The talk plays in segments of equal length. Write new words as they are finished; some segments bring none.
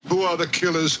Who are the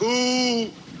killers? Who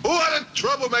are the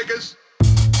troublemakers?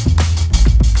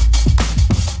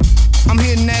 I'm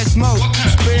hitting that smoke.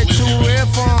 Spiritual real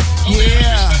form.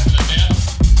 Yeah.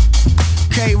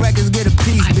 K Records get a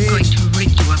piece, I'm bitch. going to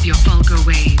rid you of your vulgar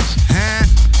ways. Huh?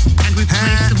 And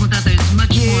replace them with others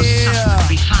much more subtle and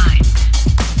refined.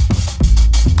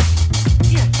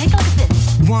 Here, take a look at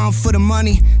this. 1 for the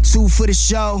money, 2 for the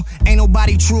show. Ain't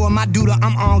nobody true on my duda,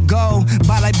 I'm on go.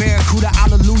 Bite like Barracuda,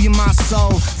 hallelujah, my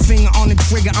soul. Finger on the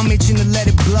trigger, I'm itching to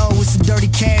let it blow. It's a dirty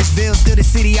Cashville, still the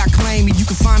city I claim. You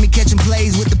can find me catching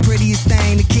plays with the prettiest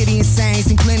thing. The kitty insane,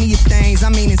 seen plenty of things. I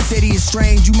mean, insidious,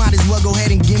 strange. You might as well go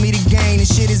ahead and give me the gain. And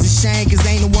shit is a shame, cause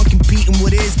ain't no one competing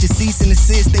with this. Just cease and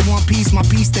desist, they want peace, my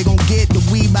peace they gon' get. The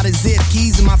weed by the zip,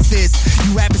 keys in my fist.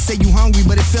 You rappers say you hungry,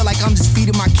 but it feel like I'm just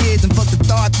feeding my kids. And fuck the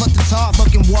thought, fuck the talk,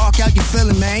 fucking walk out, you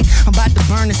feeling, man. I'm about to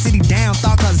burn the city down,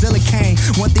 thought Godzilla came.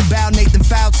 One thing about Nathan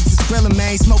Fouts, it's a Skrilla,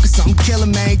 man. Smoking something killer,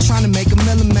 man. Trying to make a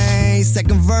million, man.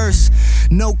 Second verse,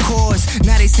 no chorus.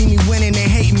 Now they see me winning, they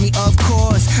hating me, of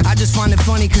course. I just find it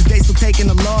funny, cause they still taking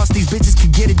the loss. These bitches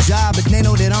could get a job, but they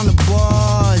know that I'm the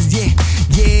boss. Yeah,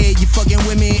 yeah, you fucking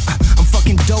with me. I'm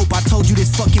fucking dope, I told you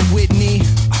this fucking Whitney.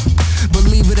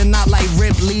 Believe it or not, like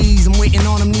Ripley's. I'm waiting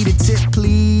on them, need a tip,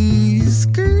 please.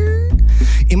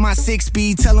 In my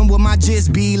 6-speed, tell them what my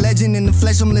gist be. Legend in the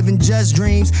flesh, I'm living just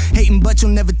dreams. Hating, but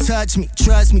you'll never touch me.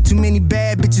 Trust me, too many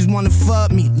bad bitches wanna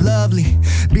fuck me. Lovely,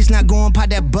 bitch not going pop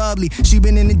that bubbly. She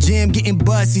been in the gym getting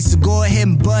busty, so go ahead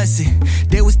and bust it.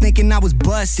 They was thinking I was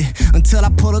busted until I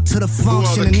pulled up to the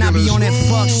function and I be on that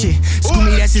fuck shit. Screw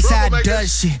me, that's just how I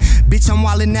does shit. Bitch, I'm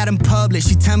wildin' out in public.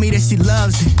 She tell me that she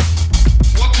loves it.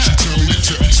 She tell me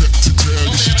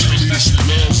that she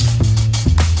loves it.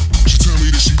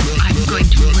 I'm going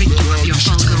to rid you of your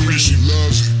vulgar ways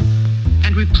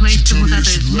and replace them with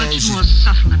others much more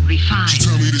subtle and refined. She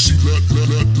tell me that she love,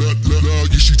 yeah,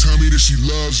 she tell me that she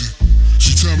loves it.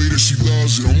 She tell me that she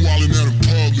loves it. I'm wildin' out in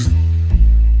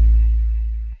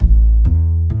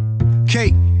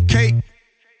public. Kate.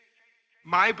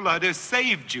 My blood has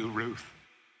saved you, Ruth.